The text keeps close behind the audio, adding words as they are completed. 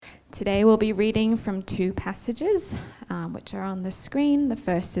Today we'll be reading from two passages which are on the screen. The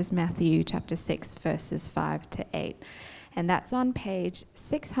first is Matthew chapter 6 verses 5 to 8, and that's on page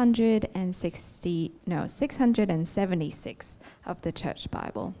 676 of the Church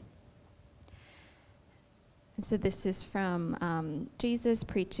Bible. And so this is from Jesus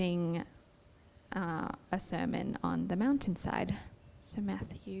preaching a sermon on the mountainside. So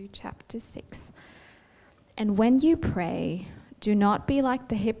Matthew chapter 6. And when you pray, do not be like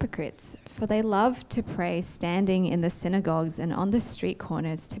the hypocrites, for they love to pray standing in the synagogues and on the street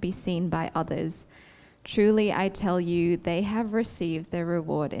corners to be seen by others. Truly, I tell you, they have received their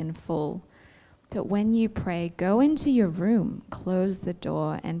reward in full. But when you pray, go into your room, close the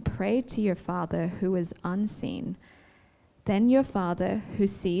door, and pray to your Father who is unseen. Then your Father, who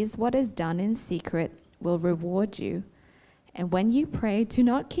sees what is done in secret, will reward you. And when you pray, do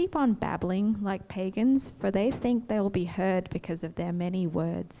not keep on babbling like pagans, for they think they will be heard because of their many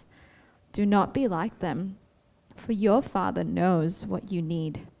words. Do not be like them, for your Father knows what you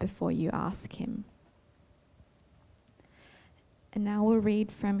need before you ask him. And now we'll read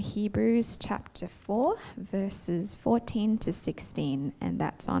from Hebrews chapter 4, verses 14 to 16, and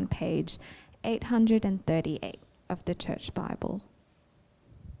that's on page 838 of the Church Bible.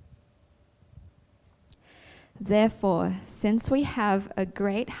 Therefore, since we have a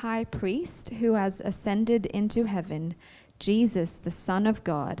great high priest who has ascended into heaven, Jesus, the Son of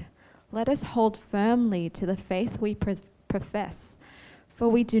God, let us hold firmly to the faith we profess. For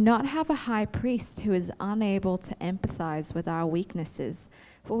we do not have a high priest who is unable to empathize with our weaknesses,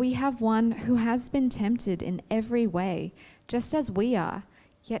 but we have one who has been tempted in every way, just as we are,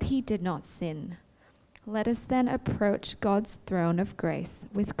 yet he did not sin. Let us then approach God's throne of grace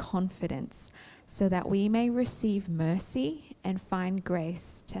with confidence, so that we may receive mercy and find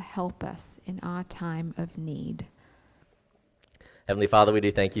grace to help us in our time of need. Heavenly Father, we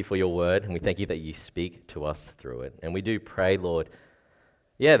do thank you for your word, and we thank you that you speak to us through it. And we do pray, Lord,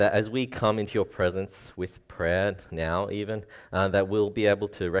 that as we come into your presence with prayer now even, that we'll be able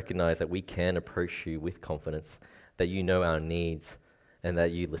to recognize that we can approach you with confidence, that you know our needs, and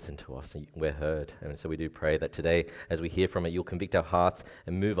that you listen to us and we're heard. And so we do pray that today, as we hear from it, you'll convict our hearts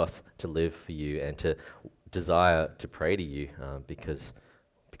and move us to live for you and to desire to pray to you because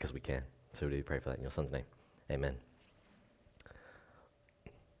we can. So we do pray for that in your Son's name. Amen.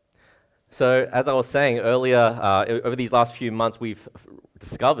 So as I was saying earlier, over these last few months, we've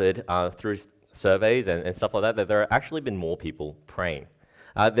discovered through surveys and stuff like that there have actually been more people praying.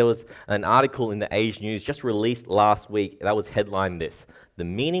 There was an article in the Age News just released last week that was headlined this: "The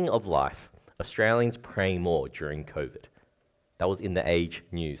meaning of life, Australians praying more during COVID." That was in the Age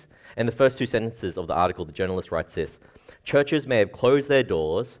News. And the first two sentences of the article, the journalist writes this: "Churches may have closed their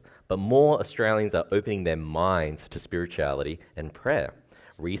doors, but more Australians are opening their minds to spirituality and prayer.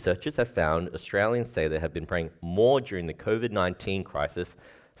 Researchers have found Australians say they have been praying more during the COVID-19 crisis,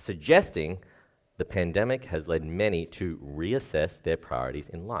 suggesting the pandemic has led many to reassess their priorities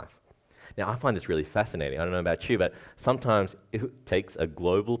in life." Now, I find this really fascinating. I don't know about you, but sometimes it takes a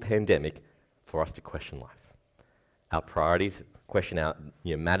global pandemic for us to question life. Our priorities, question out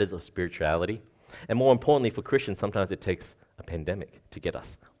matters of spirituality. And more importantly, for Christians, sometimes it takes a pandemic to get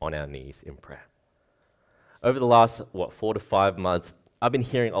us on our knees in prayer. Over the last, 4 to 5 months, I've been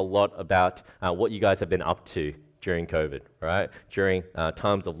hearing a lot about what you guys have been up to during COVID, right? During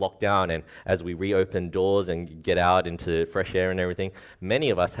times of lockdown, and as we reopen doors and get out into fresh air and everything,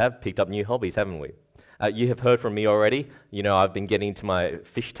 many of us have picked up new hobbies, haven't we? You have heard from me already. I've been getting into my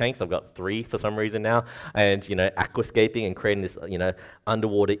fish tanks. I've got 3 for some reason now, and aquascaping and creating this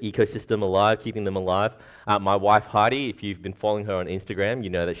underwater ecosystem alive, keeping them alive. My wife Heidi, if you've been following her on Instagram, you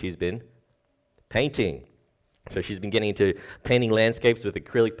know that she's been painting. So she's been getting into painting landscapes with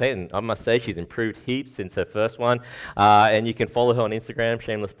acrylic paint, and I must say she's improved heaps since her first one, and you can follow her on Instagram,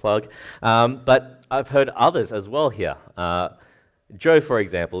 shameless plug. But I've heard others as well here. Joe, for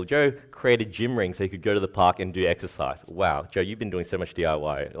example. Joe created gym rings so he could go to the park and do exercise. Wow, Joe, you've been doing so much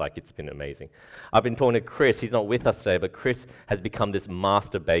DIY, it's been amazing. I've been talking to Chris. He's not with us today, but Chris has become this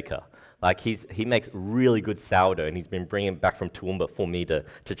master baker. He makes really good sourdough, and he's been bringing it back from Toowoomba for me to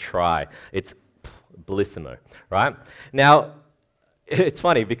try. It's bellissimo, right? Now, it's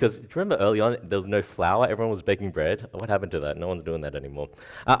funny because do you remember early on there was no flour, everyone was baking bread? What happened to that? No one's doing that anymore.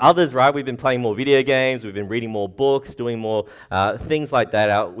 Others, right, we've been playing more video games, we've been reading more books, doing more things like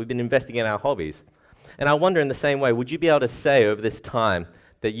that. We've been investing in our hobbies. And I wonder in the same way, would you be able to say over this time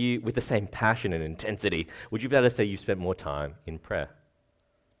that you, with the same passion and intensity, would you be able to say you spent more time in prayer?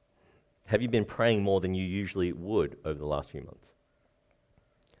 Have you been praying more than you usually would over the last few months?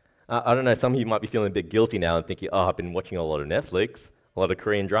 I don't know, some of you might be feeling a bit guilty now and thinking, I've been watching a lot of Netflix. a lot of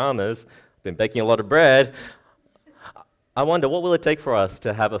Korean dramas, been baking a lot of bread. I wonder, what will it take for us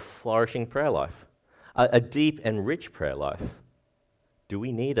to have a flourishing prayer life? A deep and rich prayer life? Do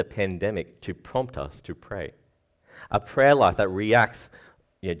we need a pandemic to prompt us to pray? A prayer life that reacts,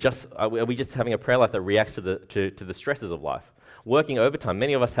 are we just having a prayer life that reacts to the stresses of life? Working overtime.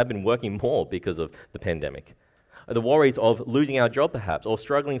 Many of us have been working more because of the pandemic. The worries of losing our job perhaps, or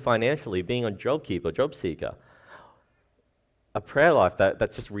struggling financially, being a JobKeeper, job seeker. A prayer life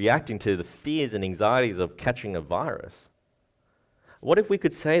that's just reacting to the fears and anxieties of catching a virus. What if we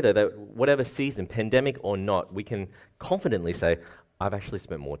could say, though, that whatever season, pandemic or not, we can confidently say, I've actually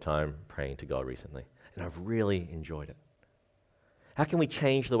spent more time praying to God recently, and I've really enjoyed it. How can we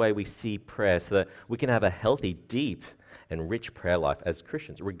change the way we see prayer so that we can have a healthy, deep, and rich prayer life as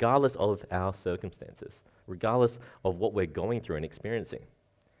Christians, regardless of our circumstances, regardless of what we're going through and experiencing?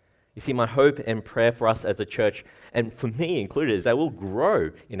 You see, my hope and prayer for us as a church, and for me included, is that we'll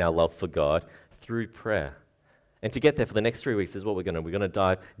grow in our love for God through prayer. And to get there for the next 3 weeks is what we're going to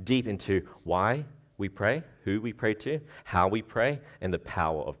dive deep into why we pray, who we pray to, how we pray, and the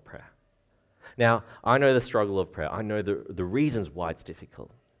power of prayer. Now, I know the struggle of prayer. I know the reasons why it's difficult.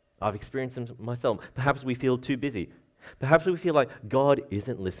 I've experienced them myself. Perhaps we feel too busy. Perhaps we feel like God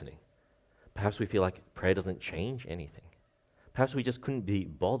isn't listening. Perhaps we feel like prayer doesn't change anything. Perhaps we just couldn't be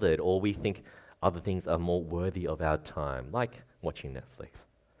bothered, or we think other things are more worthy of our time, like watching Netflix.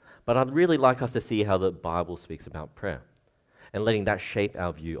 But I'd really like us to see how the Bible speaks about prayer and letting that shape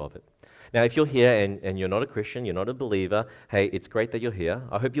our view of it. Now, if you're here and you're not a Christian, you're not a believer, hey, it's great that you're here.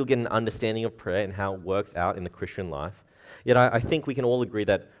 I hope you'll get an understanding of prayer and how it works out in the Christian life. Yet I think we can all agree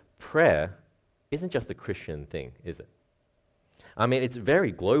that prayer isn't just a Christian thing, is it? I mean, it's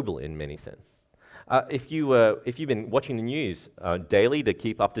very global in many sense. If you've been watching the news daily to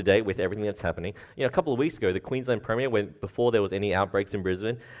keep up to date with everything that's happening, a couple of weeks ago, the Queensland Premier, before there was any outbreaks in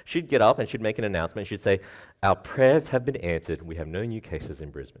Brisbane, she'd get up and she'd make an announcement. She'd say, "Our prayers have been answered. We have no new cases in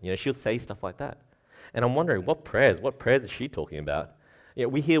Brisbane." She'll say stuff like that. And I'm wondering, what prayers is she talking about?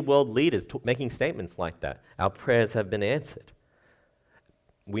 We hear world leaders making statements like that. Our prayers have been answered.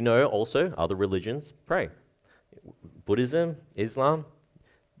 We know also other religions pray. Buddhism, Islam,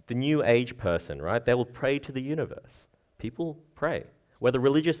 the New Age person, right? They will pray to the universe. People pray. Whether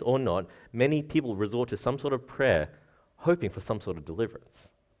religious or not, many people resort to some sort of prayer, hoping for some sort of deliverance.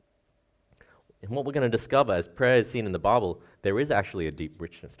 And what we're going to discover as prayer is seen in the Bible, there is actually a deep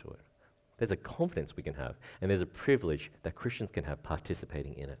richness to it. There's a confidence we can have, and there's a privilege that Christians can have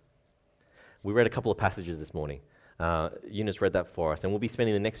participating in it. We read a couple of passages this morning. Eunice read that for us, and we'll be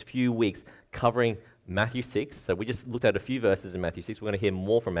spending the next few weeks covering Matthew 6. So we just looked at a few verses in Matthew 6. We're going to hear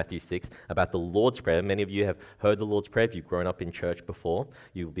more from Matthew 6 about the Lord's Prayer. Many of you have heard the Lord's Prayer. If you've grown up in church before,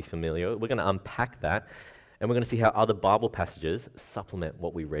 you'll be familiar. We're going to unpack that, and we're going to see how other Bible passages supplement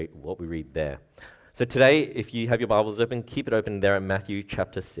what we read there. So today, if you have your Bibles open, keep it open there at Matthew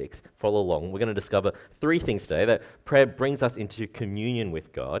chapter 6. Follow along. We're going to discover 3 things today: that prayer brings us into communion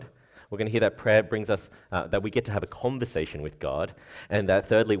with God. We're going to hear that prayer brings us, that we get to have a conversation with God. And that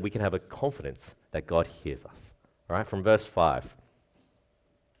thirdly, we can have a confidence that God hears us. All right, from verse 5.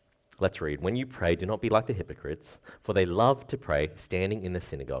 Let's read. "When you pray, do not be like the hypocrites, for they love to pray standing in the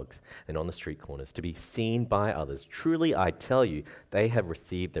synagogues and on the street corners, to be seen by others. Truly, I tell you, they have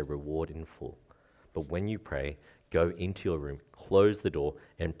received their reward in full. But when you pray, go into your room, close the door,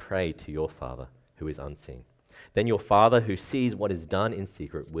 and pray to your Father who is unseen. Then your Father who sees what is done in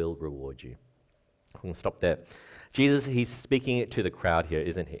secret will reward you." I'm going to stop there. Jesus, he's speaking to the crowd here,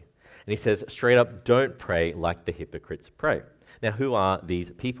 isn't he? And he says straight up, don't pray like the hypocrites pray. Now, who are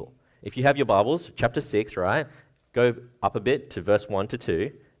these people? If you have your Bibles, chapter 6, right? Go up a bit to verse 1 to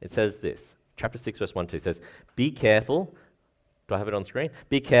 2. It says this. Chapter 6, verse 1 to 2 says, "Be careful." Do I have it on screen?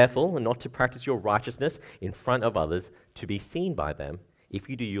 "Be careful not to practice your righteousness in front of others to be seen by them. If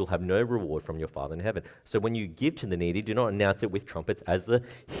you do, you'll have no reward from your Father in heaven. So when you give to the needy, do not announce it with trumpets as the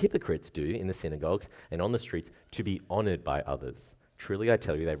hypocrites do in the synagogues and on the streets to be honored by others. Truly I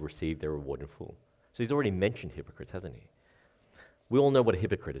tell you, they've received their reward in full." So he's already mentioned hypocrites, hasn't he? We all know what a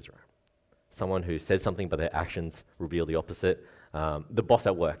hypocrite is, right? Someone who says something but their actions reveal the opposite. The boss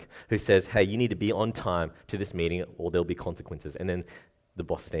at work who says, "Hey, you need to be on time to this meeting or there'll be consequences." And then the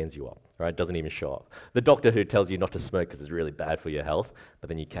boss stands you up, right? Doesn't even show up. The doctor who tells you not to smoke because it's really bad for your health, but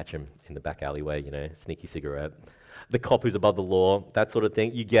then you catch him in the back alleyway, sneaky cigarette. The cop who's above the law, that sort of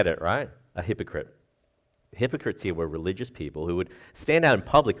thing. You get it, right? A hypocrite. Hypocrites here were religious people who would stand out in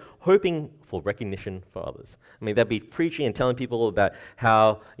public hoping for recognition for others. I mean, they'd be preaching and telling people about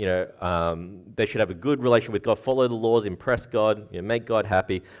how, they should have a good relation with God, follow the laws, impress God, make God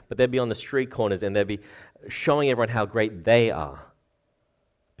happy, but they'd be on the street corners and they'd be showing everyone how great they are.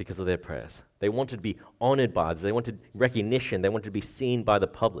 because of their prayers. They wanted to be honored by others. They wanted recognition. They wanted to be seen by the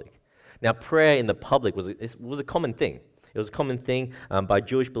public. Now, prayer in the public was a common thing. It was a common thing by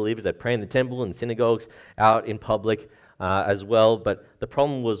Jewish believers that pray in the temple and synagogues, out in public as well. But the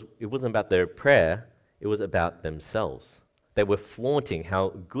problem was, it wasn't about their prayer, it was about themselves. They were flaunting how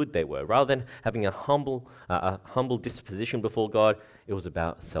good they were. Rather than having a humble disposition before God, it was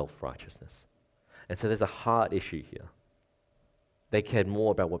about self-righteousness. And so there's a heart issue here. They cared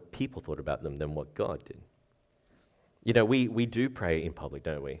more about what people thought about them than what God did. You know, we do pray in public,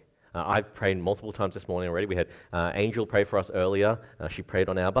 don't we? I've prayed multiple times this morning already. We had Angel pray for us earlier. She prayed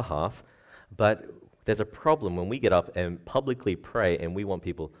on our behalf. But there's a problem when we get up and publicly pray and we want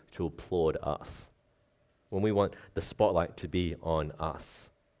people to applaud us, when we want the spotlight to be on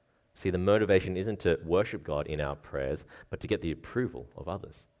us. See, the motivation isn't to worship God in our prayers, but to get the approval of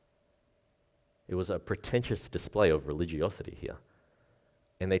others. It was a pretentious display of religiosity here.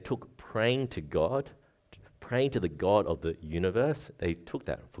 And they took praying to God, praying to the God of the universe, they took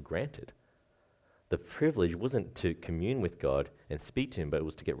that for granted. The privilege wasn't to commune with God and speak to Him, but it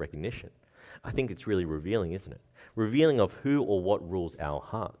was to get recognition. I think it's really revealing, isn't it? Revealing of who or what rules our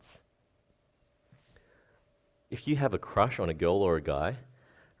hearts. If you have a crush on a girl or a guy,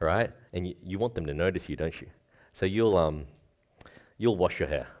 right, and you want them to notice you, don't you? So you'll wash your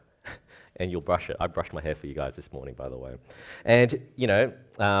hair. And you'll brush it. I brushed my hair for you guys this morning, by the way. And,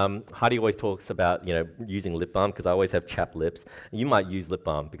 Heidi always talks about, using lip balm, because I always have chapped lips. You might use lip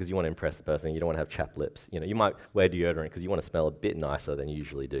balm because you want to impress the person. You don't want to have chapped lips. You might wear deodorant because you want to smell a bit nicer than you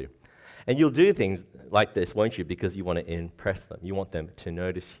usually do. And you'll do things like this, won't you, because you want to impress them. You want them to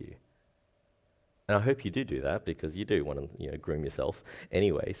notice you. And I hope you do that, because you do want to, groom yourself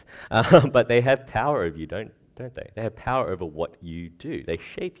anyways. But they have power over you, don't they? They have power over what you do. They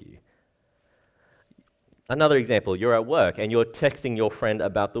shape you. Another example, you're at work and you're texting your friend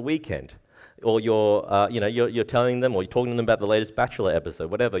about the weekend, or you're telling them, or you're talking to them about the latest Bachelor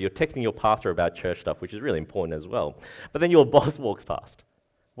episode, whatever. You're texting your pastor about church stuff, which is really important as well. But then your boss walks past.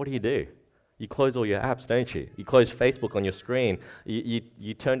 What do? You close all your apps, don't you? You close Facebook on your screen.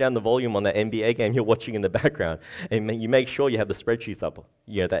 You turn down the volume on that NBA game you're watching in the background, and you make sure you have the spreadsheets up.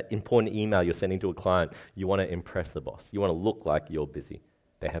 That important email you're sending to a client. You want to impress the boss. You want to look like you're busy.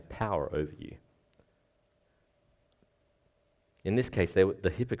 They have power over you. In this case,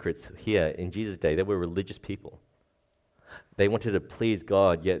 the hypocrites here in Jesus' day, they were religious people. They wanted to please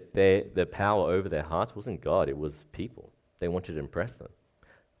God, yet their power over their hearts wasn't God, it was people. They wanted to impress them.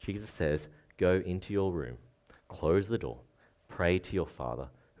 Jesus says, go into your room, close the door, pray to your Father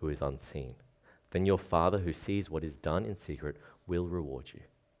who is unseen. Then your Father who sees what is done in secret will reward you.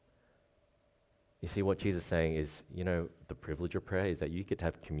 You see, what Jesus is saying is, the privilege of prayer is that you get to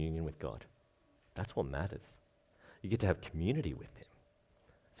have communion with God. That's what matters. You get to have community with Him.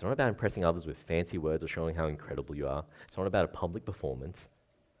 It's not about impressing others with fancy words or showing how incredible you are. It's not about a public performance.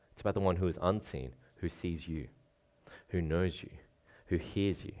 It's about the one who is unseen, who sees you, who knows you, who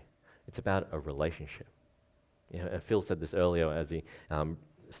hears you. It's about a relationship. Phil said this earlier as the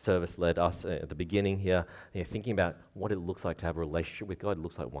service led us at the beginning here, thinking about what it looks like to have a relationship with God. It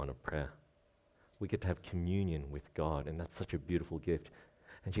looks like one of prayer. We get to have communion with God, and that's such a beautiful gift.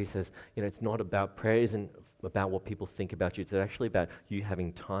 And Jesus says, it's not about prayer, isn't about what people think about you. It's actually about you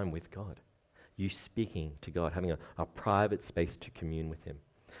having time with God, you speaking to God, having a private space to commune with Him.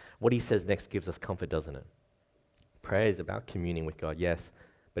 What He says next gives us comfort, doesn't it? Prayer is about communing with God, yes,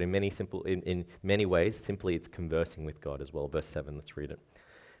 but in many ways, simply it's conversing with God as well. Verse 7, let's read it.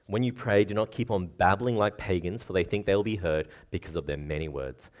 When you pray, do not keep on babbling like pagans, for they think they will be heard because of their many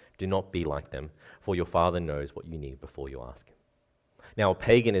words. Do not be like them, for your Father knows what you need before you ask Him. Now, a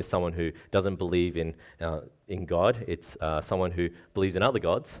pagan is someone who doesn't believe in God. It's someone who believes in other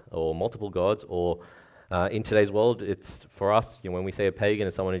gods or multiple gods, or in today's world, it's for us, when we say a pagan,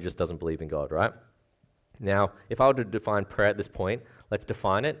 it's someone who just doesn't believe in God, right? Now, if I were to define prayer at this point, let's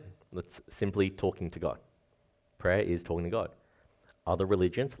define it. Let's simply talking to God. Prayer is talking to God. Other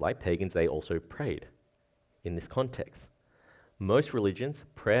religions, like pagans, they also prayed in this context. Most religions,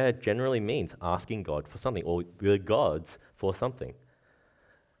 prayer generally means asking God for something, or the gods for something.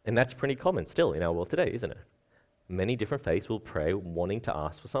 And that's pretty common still in our world today, isn't it? Many different faiths will pray wanting to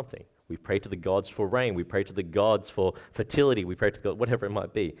ask for something. We pray to the gods for rain. We pray to the gods for fertility. We pray to God, whatever it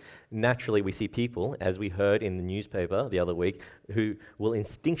might be. Naturally, we see people, as we heard in the newspaper the other week, who will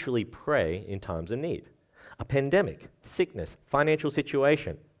instinctually pray in times of need. A pandemic, sickness, financial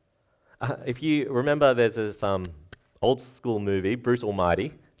situation. If you remember, there's this old school movie, Bruce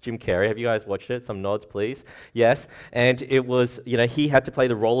Almighty. Jim Carrey. Have you guys watched it? Some nods, please. Yes. And it was, he had to play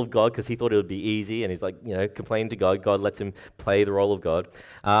the role of God because he thought it would be easy. And he's like, complaining to God. God lets him play the role of God.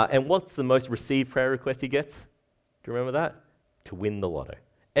 And what's the most received prayer request he gets? Do you remember that? To win the lotto.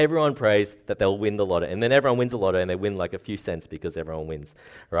 Everyone prays that they'll win the lotto. And then everyone wins the lotto and they win like a few cents because everyone wins,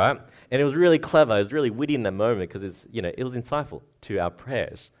 right? And it was really clever. It was really witty in that moment because it was insightful to our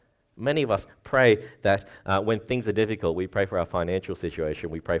prayers. Many of us pray that when things are difficult, we pray for our financial situation,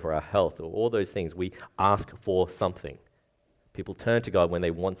 we pray for our health, or all those things. We ask for something. People turn to God when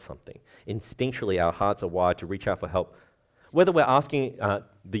they want something. Instinctually, our hearts are wired to reach out for help. Whether we're asking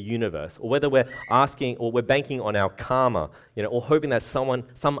the universe, or whether we're asking, or we're banking on our karma, or hoping that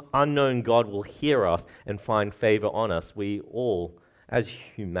some unknown God will hear us and find favor on us, we all, as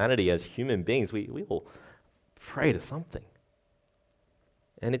humanity, as human beings, we all pray to something.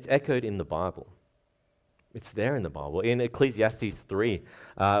 And it's echoed in the Bible. It's there in the Bible. In Ecclesiastes 3,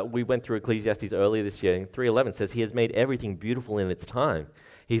 we went through Ecclesiastes earlier this year, and 3:11 says, He has made everything beautiful in its time.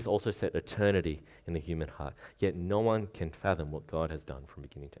 He's also set eternity in the human heart. Yet no one can fathom what God has done from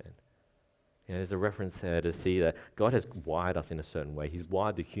beginning to end. There's a reference there to see that God has wired us in a certain way. He's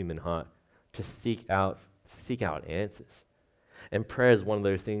wired the human heart to seek out answers. And prayer is one of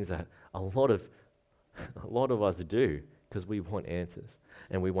those things that a lot of us do because we want answers.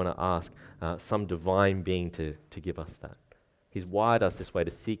 And we want to ask some divine being to give us that. He's wired us this way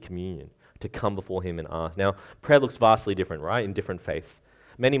to seek communion, to come before Him and ask. Now, prayer looks vastly different, right, in different faiths.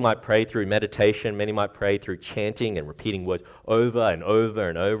 Many might pray through meditation. Many might pray through chanting and repeating words over and over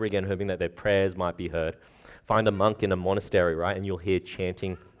and over again, hoping that their prayers might be heard. Find a monk in a monastery, right, and you'll hear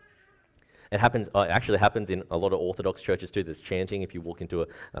chanting. It actually happens in a lot of Orthodox churches too. There's chanting if you walk into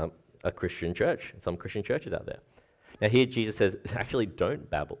a Christian church, some Christian churches out there. Now here Jesus says, actually don't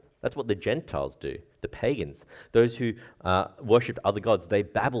babble. That's what the Gentiles do, the pagans. Those who worshipped other gods, they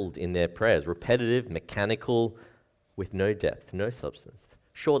babbled in their prayers, repetitive, mechanical, with no depth, no substance.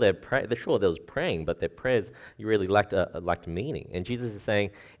 Sure, there was praying, but their prayers really lacked meaning. And Jesus is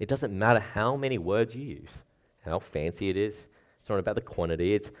saying, it doesn't matter how many words you use, how fancy it is. It's not about the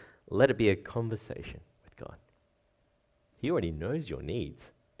quantity. Let it be a conversation with God. He already knows your needs.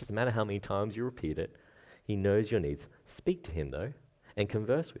 It doesn't matter how many times you repeat it. He knows your needs. Speak to Him, though, and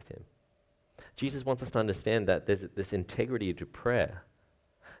converse with Him. Jesus wants us to understand that there's this integrity to prayer.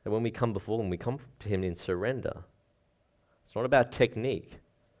 That when we come before Him, we come to Him in surrender. It's not about technique.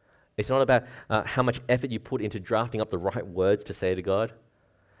 It's not about how much effort you put into drafting up the right words to say to God.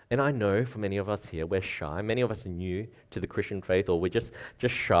 And I know for many of us here, we're shy. Many of us are new to the Christian faith, or we're just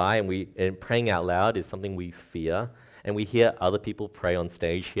shy, and praying out loud is something we fear. And we hear other people pray on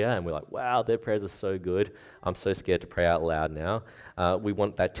stage here, and we're like, wow, their prayers are so good. I'm so scared to pray out loud now. We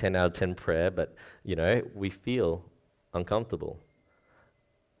want that 10 out of 10 prayer, but, we feel uncomfortable.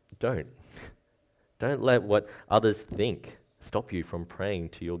 Don't let what others think stop you from praying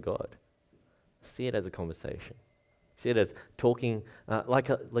to your God. See it as a conversation. See it as talking like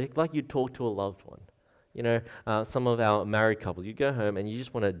you'd talk to a loved one. Some of our married couples, you go home and you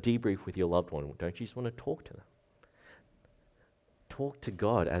just want to debrief with your loved one, don't you? Just want to talk to them. Talk to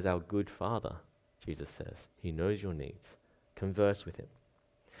God as our good Father, Jesus says. He knows your needs. Converse with Him.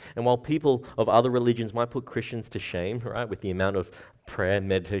 And while people of other religions might put Christians to shame, right, with the amount of prayer and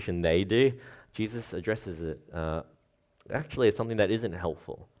meditation they do, Jesus addresses it actually as something that isn't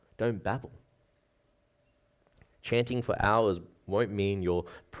helpful. Don't babble. Chanting for hours won't mean your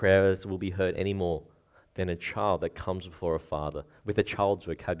prayers will be heard any more than a child that comes before a father, with a child's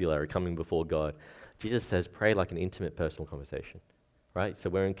vocabulary coming before God. Jesus says, pray like an intimate personal conversation. Right? So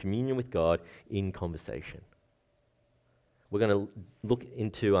we're in communion with God in conversation. We're going to look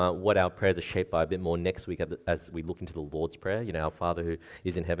into what our prayers are shaped by a bit more next week as we look into the Lord's Prayer. Our Father who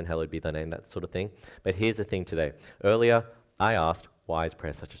is in heaven, hallowed be thy name, that sort of thing. But here's the thing today. Earlier, I asked, why is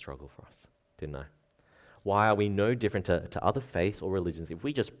prayer such a struggle for us? Didn't I? Why are we no different to other faiths or religions if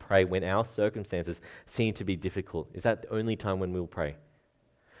we just pray when our circumstances seem to be difficult? Is that the only time when we'll pray?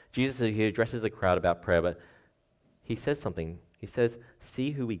 Jesus here addresses the crowd about prayer, but He says something. He says, see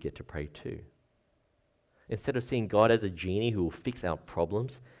who we get to pray to. Instead of seeing God as a genie who will fix our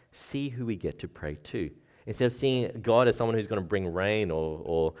problems, see who we get to pray to. Instead of seeing God as someone who's going to bring rain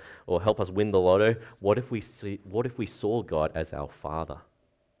or help us win the lotto, what if we saw God as our Father?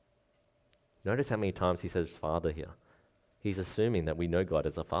 Notice how many times He says Father here. He's assuming that we know God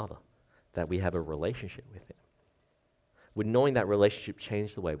as a Father, that we have a relationship with Him. Would knowing that relationship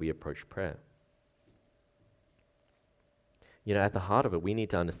change the way we approach prayer? At the heart of it, we need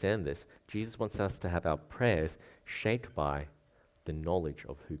to understand this. Jesus wants us to have our prayers shaped by the knowledge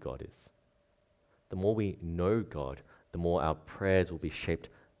of who God is. The more we know God, the more our prayers will be shaped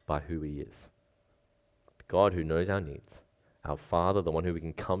by who he is. The God who knows our needs, our Father, the one who we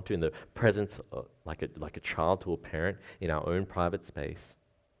can come to in the presence of, like a child to a parent in our own private space.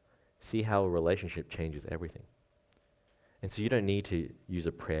 See how a relationship changes everything. And so you don't need to use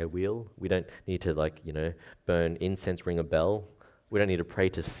a prayer wheel. We don't need to burn incense, ring a bell. We don't need to pray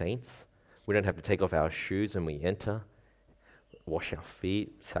to saints. We don't have to take off our shoes when we enter, wash our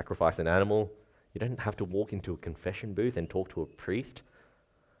feet, sacrifice an animal. You don't have to walk into a confession booth and talk to a priest.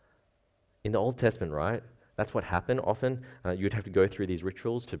 In the Old Testament, right? That's what happened often. You'd have to go through these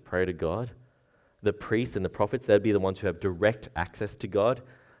rituals to pray to God. The priests and the prophets, they'd be the ones who have direct access to God.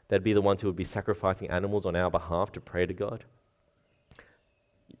 They'd be the ones who would be sacrificing animals on our behalf to pray to God.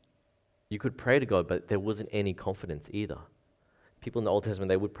 You could pray to God, but there wasn't any confidence either. People in the Old Testament,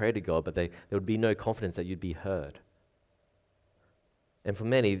 they would pray to God, but there would be no confidence that you'd be heard. And for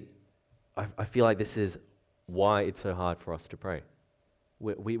many, I feel like this is why it's so hard for us to pray.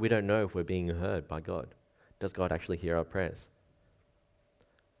 We don't know if we're being heard by God. Does God actually hear our prayers?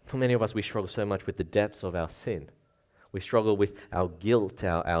 For many of us, we struggle so much with the depths of our sin. We struggle with our guilt,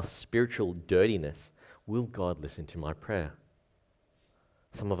 our spiritual dirtiness. Will God listen to my prayer?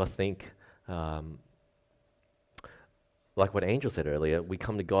 Some of us think, like what Angel said earlier, we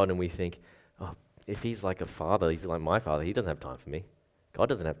come to God and we think, oh, if he's like a father, he's like my father, he doesn't have time for me. God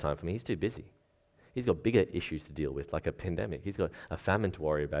doesn't have time for me, he's too busy. He's got bigger issues to deal with, like a pandemic. He's got a famine to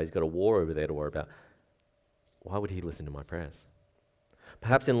worry about. He's got a war over there to worry about. Why would he listen to my prayers?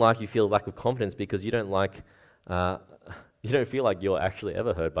 Perhaps in life you feel a lack of confidence because you don't feel like you're actually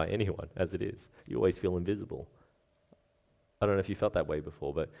ever heard by anyone as it is. You always feel invisible. I don't know if you felt that way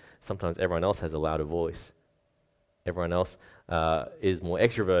before, but sometimes everyone else has a louder voice. Everyone else is more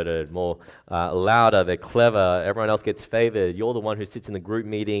extroverted, more louder, they're clever, everyone else gets favored. You're the one who sits in the group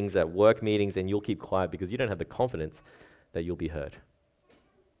meetings, at work meetings, and you'll keep quiet because you don't have the confidence that you'll be heard.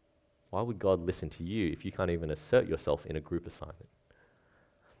 Why would God listen to you if you can't even assert yourself in a group assignment?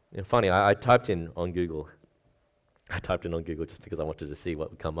 And funny, I typed in on Google just because I wanted to see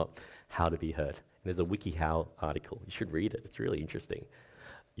what would come up, how to be heard. And there's a WikiHow article. You should read it. It's really interesting.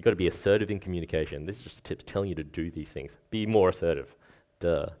 You've got to be assertive in communication. This is just tips telling you to do these things. Be more assertive.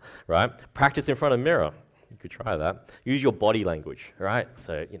 Duh, right? Practice in front of a mirror. You could try that. Use your body language, right?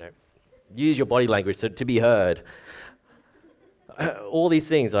 So, use your body language to be heard. All these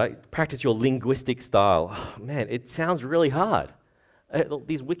things, right? Practice your linguistic style. Oh, man, it sounds really hard.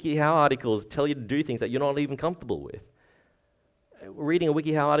 These WikiHow articles tell you to do things that you're not even comfortable with. Reading a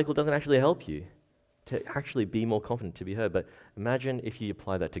WikiHow article doesn't actually help you to actually be more confident to be heard. But imagine if you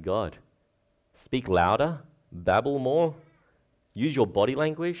apply that to God. Speak louder, babble more, use your body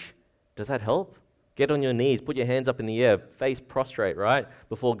language. Does that help? Get on your knees, put your hands up in the air, face prostrate, right,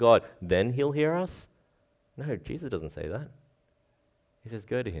 before God. Then he'll hear us? No, Jesus doesn't say that. He says,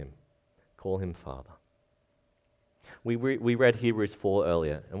 go to him. Call him Father. We read Hebrews 4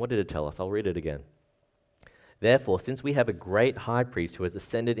 earlier, and what did it tell us? I'll read it again. Therefore, since we have a great high priest who has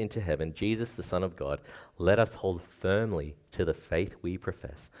ascended into heaven, Jesus, the Son of God, let us hold firmly to the faith we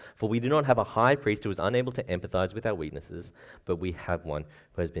profess. For we do not have a high priest who is unable to empathize with our weaknesses, but we have one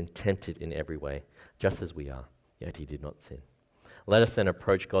who has been tempted in every way, just as we are, yet he did not sin. Let us then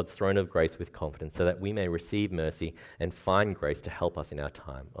approach God's throne of grace with confidence, so that we may receive mercy and find grace to help us in our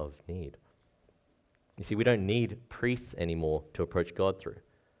time of need. You see, we don't need priests anymore to approach God through.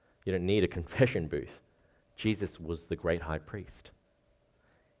 You don't need a confession booth. Jesus was the great high priest.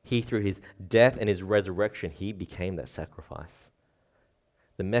 He, through his death and his resurrection, he became that sacrifice.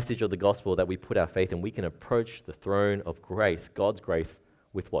 The message of the gospel that we put our faith in, we can approach the throne of grace, God's grace,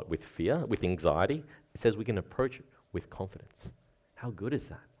 with what? With fear? With anxiety? It says we can approach it with confidence. How good is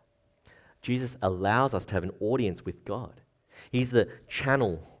that? Jesus allows us to have an audience with God. He's the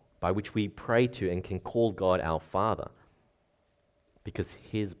channel by which we pray to and can call God our Father, because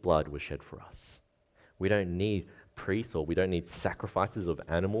his blood was shed for us. We don't need priests, or we don't need sacrifices of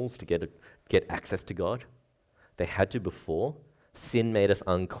animals to get access to God. They had to before. Sin made us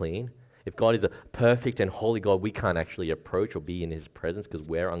unclean. If God is a perfect and holy God, we can't actually approach or be in his presence because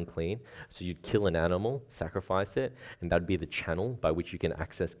we're unclean. So you'd kill an animal, sacrifice it, and that'd be the channel by which you can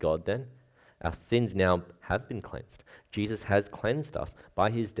access God then. Our sins now have been cleansed. Jesus has cleansed us by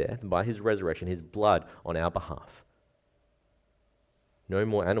his death and by his resurrection, his blood on our behalf. No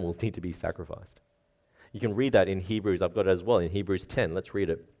more animals need to be sacrificed. You can read that in Hebrews. I've got it as well in Hebrews 10. Let's read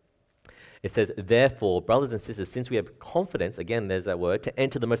it. It says, therefore, brothers and sisters, since we have confidence, again, there's that word, to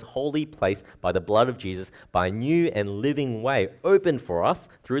enter the most holy place by the blood of Jesus, by a new and living way opened for us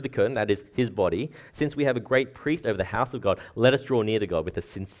through the curtain, that is his body, since we have a great priest over the house of God, let us draw near to God with a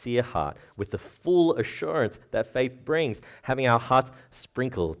sincere heart, with the full assurance that faith brings, having our hearts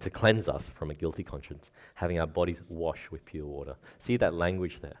sprinkled to cleanse us from a guilty conscience, having our bodies washed with pure water. See that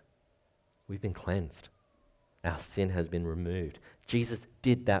language there? We've been cleansed. Our sin has been removed. Jesus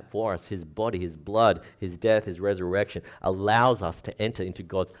did that for us. His body, his blood, his death, his resurrection allows us to enter into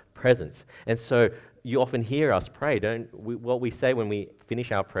God's presence. And so you often hear us pray, what we say when we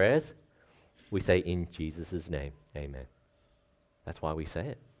finish our prayers, we say, in Jesus' name, amen. That's why we say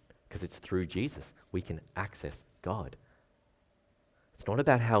it, because it's through Jesus we can access God. It's not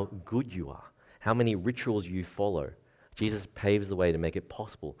about how good you are, how many rituals you follow. Jesus paves the way to make it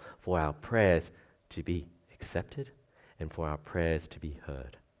possible for our prayers to be accepted and for our prayers to be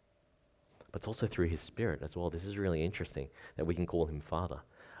heard. But it's also through his Spirit as well. This is really interesting that we can call him Father.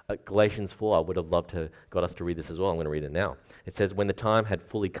 Galatians 4, I would have loved to got us to read this as well. I'm going to read it now. It says, when the time had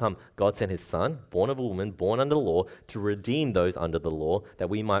fully come, God sent his Son, born of a woman, born under the law, to redeem those under the law, that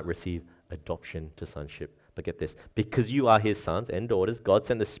we might receive adoption to sonship. But get this, because you are his sons and daughters, God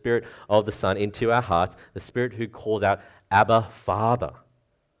sent the Spirit of the Son into our hearts, the Spirit who calls out, Abba, Father.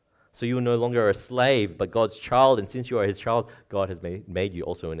 So you are no longer a slave, but God's child, and since you are his child, God has made you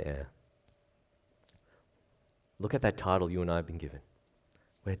also an heir. Look at that title you and I have been given.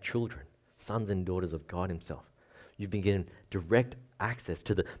 We're children, sons and daughters of God himself. You've been given direct access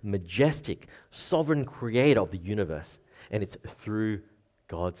to the majestic, sovereign creator of the universe, and it's through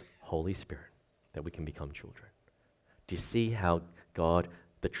God's Holy Spirit that we can become children. Do you see how God,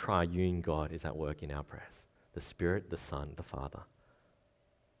 the triune God, is at work in our prayers? The Spirit, the Son, the Father.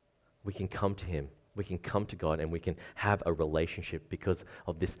 We can come to him, we can come to God, and we can have a relationship because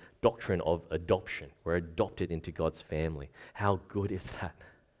of this doctrine of adoption. We're adopted into God's family. How good is that?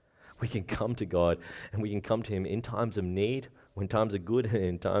 We can come to God, and we can come to him in times of need, when times are good and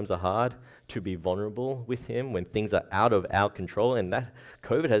in times are hard, to be vulnerable with him, when things are out of our control. And that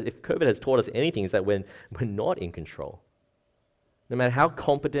if COVID has taught us anything, is that when we're not in control. No matter how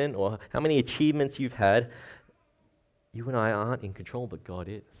competent or how many achievements you've had, you and I aren't in control, but God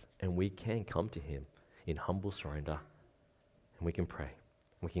is. And we can come to him in humble surrender, and we can pray.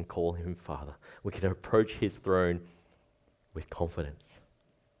 We can call him Father. We can approach his throne with confidence.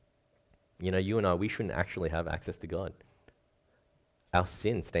 You know, you and I, we shouldn't actually have access to God. Our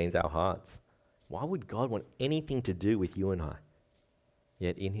sin stains our hearts. Why would God want anything to do with you and I?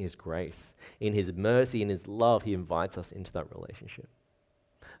 Yet in his grace, in his mercy, in his love, he invites us into that relationship.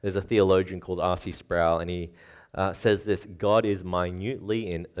 There's a theologian called R.C. Sproul, and he says this: God is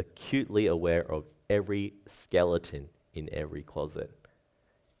minutely and acutely aware of every skeleton in every closet,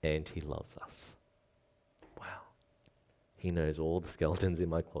 and he loves us. Wow. He knows all the skeletons in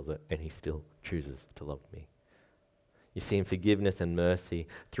my closet, and he still chooses to love me. You see, in forgiveness and mercy,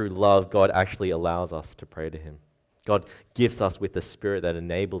 through love, God actually allows us to pray to him. God gifts us with the Spirit that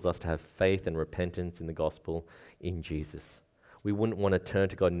enables us to have faith and repentance in the gospel in Jesus. We wouldn't want to turn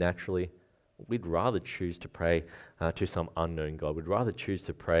to God naturally. We'd rather choose to pray to some unknown God. We'd rather choose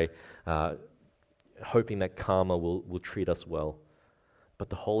to pray hoping that karma will treat us well. But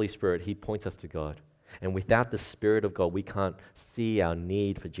the Holy Spirit, he points us to God. And without the Spirit of God, we can't see our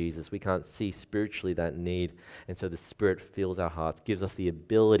need for Jesus. We can't see spiritually that need. And so the Spirit fills our hearts, gives us the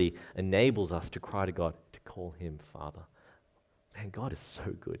ability, enables us to cry to God, to call him Father. Man, God is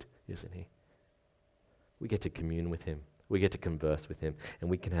so good, isn't he? We get to commune with him. We get to converse with him. And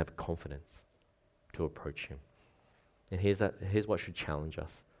we can have confidence to approach him. And here's what should challenge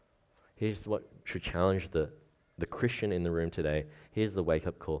us. Here's what should challenge the Christian in the room today. Here's the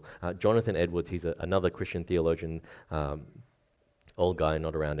wake-up call. Jonathan Edwards, he's another Christian theologian, old guy,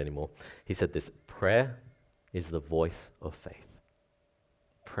 not around anymore. He said this: prayer is the voice of faith.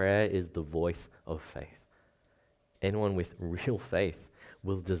 Prayer is the voice of faith. Anyone with real faith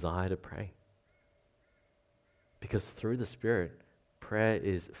will desire to pray. Because through the Spirit, prayer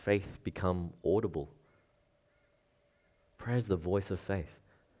is faith become audible. Prayer is the voice of faith.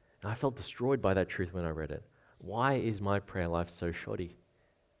 And I felt destroyed by that truth when I read it. Why is my prayer life so shoddy?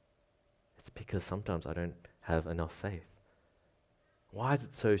 It's because sometimes I don't have enough faith. Why is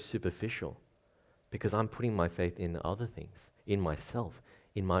it so superficial? Because I'm putting my faith in other things, in myself,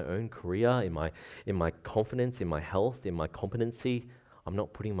 in my own career, in my confidence, in my health, in my competency. I'm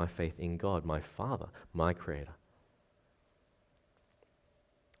not putting my faith in God, my Father, my Creator.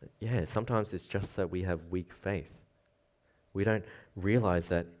 Yeah, sometimes it's just that we have weak faith. We don't realize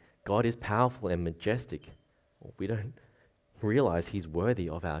that God is powerful and majestic. We don't realize he's worthy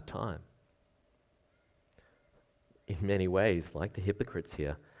of our time. in many ways, like the hypocrites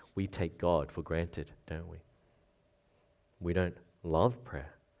here, we take God for granted, don't we? We don't love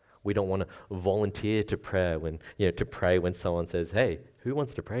prayer. We don't want to volunteer to pray when someone says, "Hey, who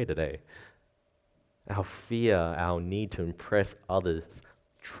wants to pray today?" Our fear, our need to impress others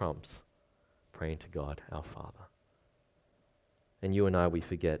trumps praying to God, our Father. And you and I, we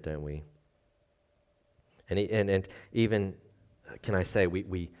forget, don't we? And even, can I say,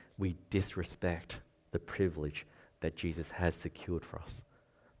 we disrespect the privilege that Jesus has secured for us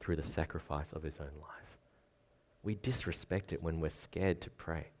through the sacrifice of his own life. We disrespect it when we're scared to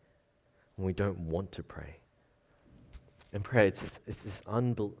pray, when we don't want to pray. And prayer, it's this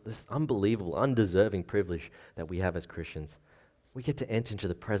unbelievable, undeserving privilege that we have as Christians. We get to enter into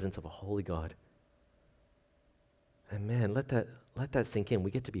the presence of a holy God. And man, let that sink in.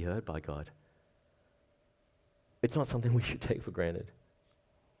 We get to be heard by God. It's not something we should take for granted.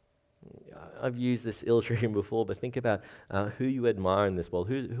 I've used this illustration before, but think about who you admire in this world.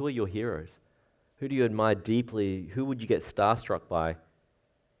 Who are your heroes? Who do you admire deeply? Who would you get starstruck by?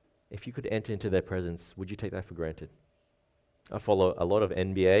 If you could enter into their presence, would you take that for granted? I follow a lot of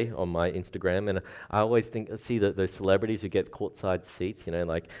NBA on my Instagram, and I always see those celebrities who get courtside seats,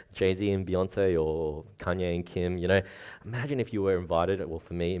 like Jay-Z and Beyonce or Kanye and Kim, Imagine if you were invited, well,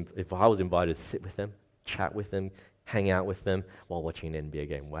 for me, if I was invited to sit with them, chat with them, hang out with them while watching an NBA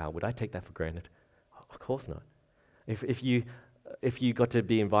game. Wow, would I take that for granted? Of course not. If you got to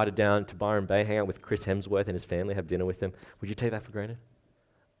be invited down to Byron Bay, hang out with Chris Hemsworth and his family, have dinner with him, would you take that for granted?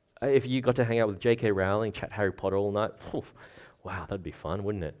 If you got to hang out with J.K. Rowling, chat Harry Potter all night, wow, that'd be fun,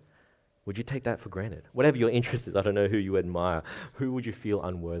 wouldn't it? Would you take that for granted? Whatever your interest is, I don't know who you admire, who would you feel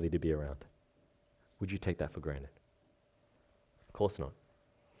unworthy to be around? Would you take that for granted? Of course not.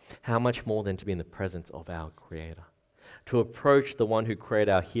 How much more than to be in the presence of our Creator? To approach the one who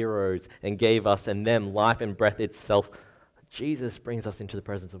created our heroes and gave us and them life and breath itself. Jesus brings us into the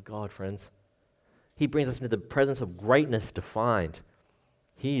presence of God, friends. He brings us into the presence of greatness defined.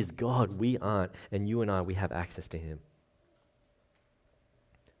 He is God, we aren't, and you and I, we have access to Him.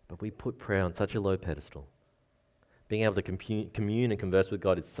 But we put prayer on such a low pedestal. Being able to commune and converse with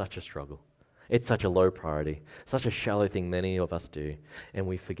God is such a struggle. It's such a low priority, such a shallow thing many of us do, and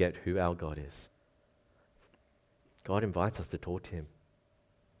we forget who our God is. God invites us to talk to Him.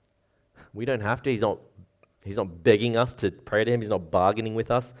 We don't have to. He's not begging us to pray to Him. He's not bargaining with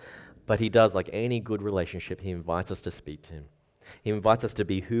us, but He does, like any good relationship, He invites us to speak to Him. He invites us to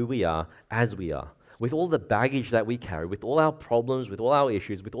be who we are, as we are, with all the baggage that we carry, with all our problems, with all our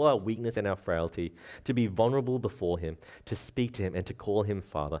issues, with all our weakness and our frailty, to be vulnerable before Him, to speak to Him, and to call Him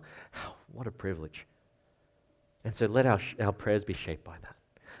Father. What a privilege. And so let our prayers be shaped by that,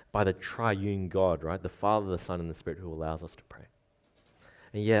 by the triune God, right? The Father, the Son, and the Spirit who allows us to pray.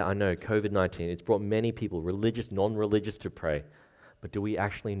 And yeah, I know, COVID-19, it's brought many people, religious, non-religious, to pray. But do we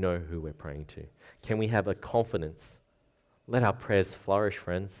actually know who we're praying to? Can we have a confidence? Let our prayers flourish,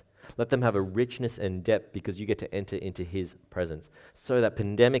 friends. Let them have a richness and depth because you get to enter into His presence. So that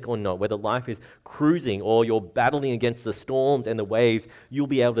pandemic or not, whether life is cruising or you're battling against the storms and the waves, you'll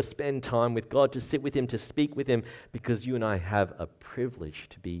be able to spend time with God, to sit with Him, to speak with Him, because you and I have a privilege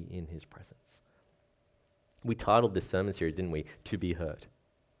to be in His presence. We titled this sermon series, didn't we? To be heard.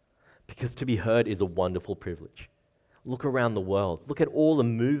 Because to be heard is a wonderful privilege. Look around the world. Look at all the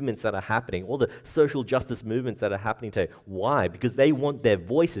movements that are happening, all the social justice movements that are happening today. Why? Because they want their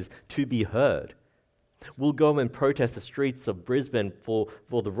voices to be heard. We'll go and protest the streets of Brisbane for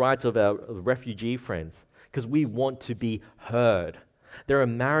the rights of our refugee friends, because we want to be heard. There are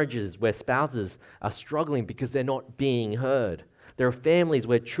marriages where spouses are struggling because they're not being heard. There are families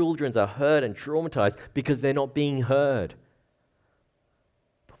where children are hurt and traumatized because they're not being heard.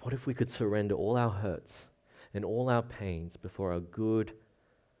 But what if we could surrender all our hurts and all our pains before our good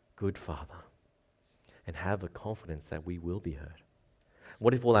Father and have a confidence that we will be heard?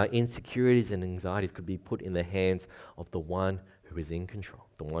 What if all our insecurities and anxieties could be put in the hands of the one who is in control,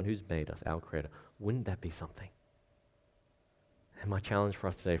 the one who's made us, our Creator? Wouldn't that be something? And my challenge for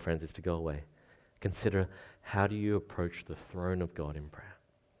us today, friends, is to go away. Consider, how do you approach the throne of God in prayer?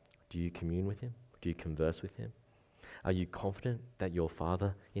 Do you commune with Him? Do you converse with Him? Are you confident that your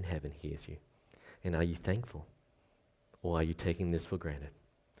Father in heaven hears you? And are you thankful? Or are you taking this for granted?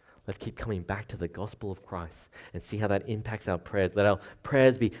 Let's keep coming back to the gospel of Christ and see how that impacts our prayers. Let our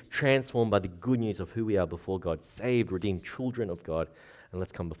prayers be transformed by the good news of who we are before God, saved, redeemed children of God. And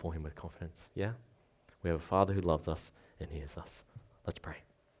let's come before Him with confidence. Yeah? We have a Father who loves us and hears us. Let's pray.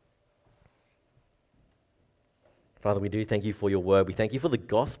 Father, we do thank You for Your word. We thank You for the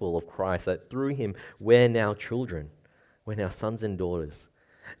gospel of Christ, that through Him we're now children. We're now sons and daughters.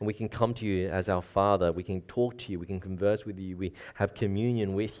 And we can come to you as our Father. We can talk to you. We can converse with you. We have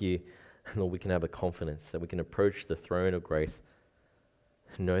communion with you. And Lord, we can have a confidence that we can approach the throne of grace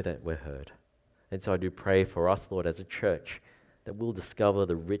and know that we're heard. And so I do pray for us, Lord, as a church, that we'll discover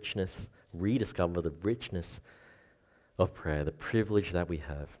the richness, rediscover the richness of prayer, the privilege that we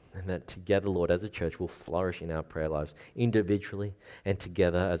have, and that together, Lord, as a church, we'll flourish in our prayer lives, individually and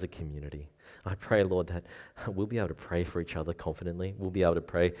together as a community. I pray, Lord, that we'll be able to pray for each other confidently. We'll be able to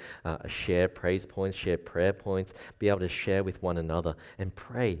pray, share praise points, share prayer points, be able to share with one another and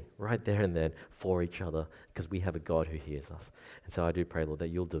pray right there and then for each other, because we have a God who hears us. And so I do pray, Lord, that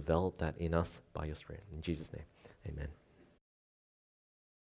you'll develop that in us by your Spirit. In Jesus' name, amen.